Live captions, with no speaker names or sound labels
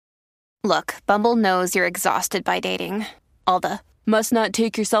Look, Bumble knows you're exhausted by dating. All the must not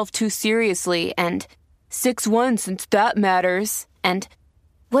take yourself too seriously and 6'1" since that matters. And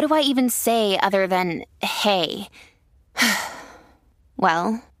what do I even say other than, hey?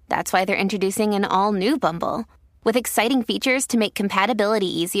 Well, that's why they're introducing an all-new Bumble with exciting features to make compatibility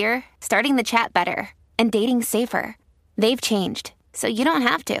easier, starting the chat better, and dating safer. They've changed, so you don't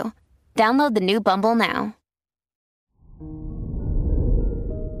have to. Download the new Bumble now.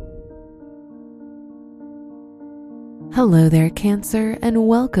 Hello there, Cancer, and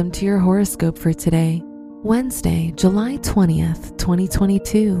welcome to your horoscope for today, Wednesday, July 20th,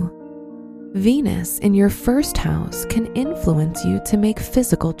 2022. Venus in your first house can influence you to make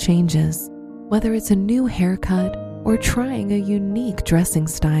physical changes, whether it's a new haircut or trying a unique dressing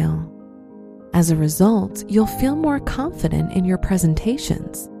style. As a result, you'll feel more confident in your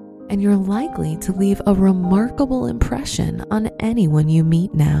presentations, and you're likely to leave a remarkable impression on anyone you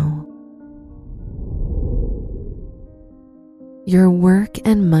meet now. Your work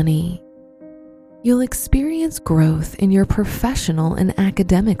and money. You'll experience growth in your professional and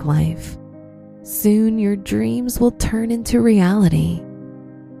academic life. Soon your dreams will turn into reality.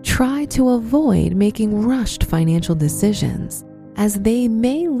 Try to avoid making rushed financial decisions, as they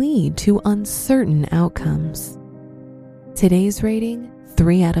may lead to uncertain outcomes. Today's rating,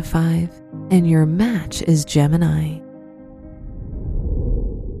 3 out of 5, and your match is Gemini.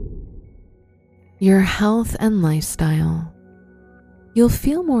 Your health and lifestyle. You'll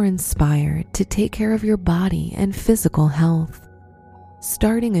feel more inspired to take care of your body and physical health.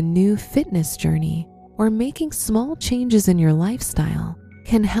 Starting a new fitness journey or making small changes in your lifestyle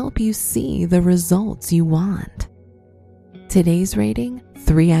can help you see the results you want. Today's rating,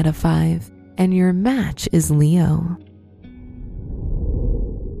 3 out of 5, and your match is Leo.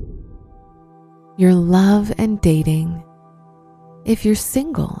 Your love and dating. If you're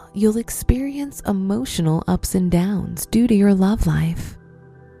single, you'll experience emotional ups and downs due to your love life.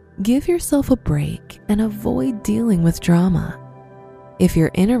 Give yourself a break and avoid dealing with drama. If you're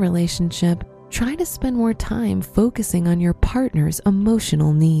in a relationship, try to spend more time focusing on your partner's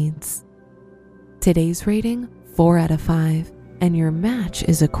emotional needs. Today's rating, 4 out of 5, and your match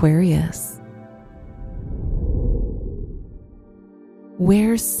is Aquarius.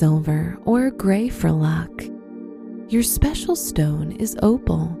 Wear silver or gray for luck. Your special stone is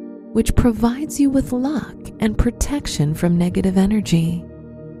opal, which provides you with luck and protection from negative energy.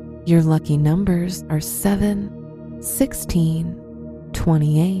 Your lucky numbers are 7, 16,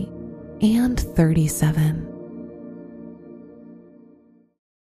 28, and 37.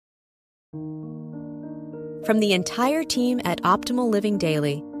 From the entire team at Optimal Living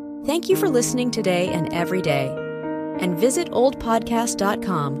Daily, thank you for listening today and every day. And visit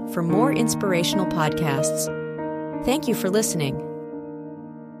oldpodcast.com for more inspirational podcasts. Thank you for listening.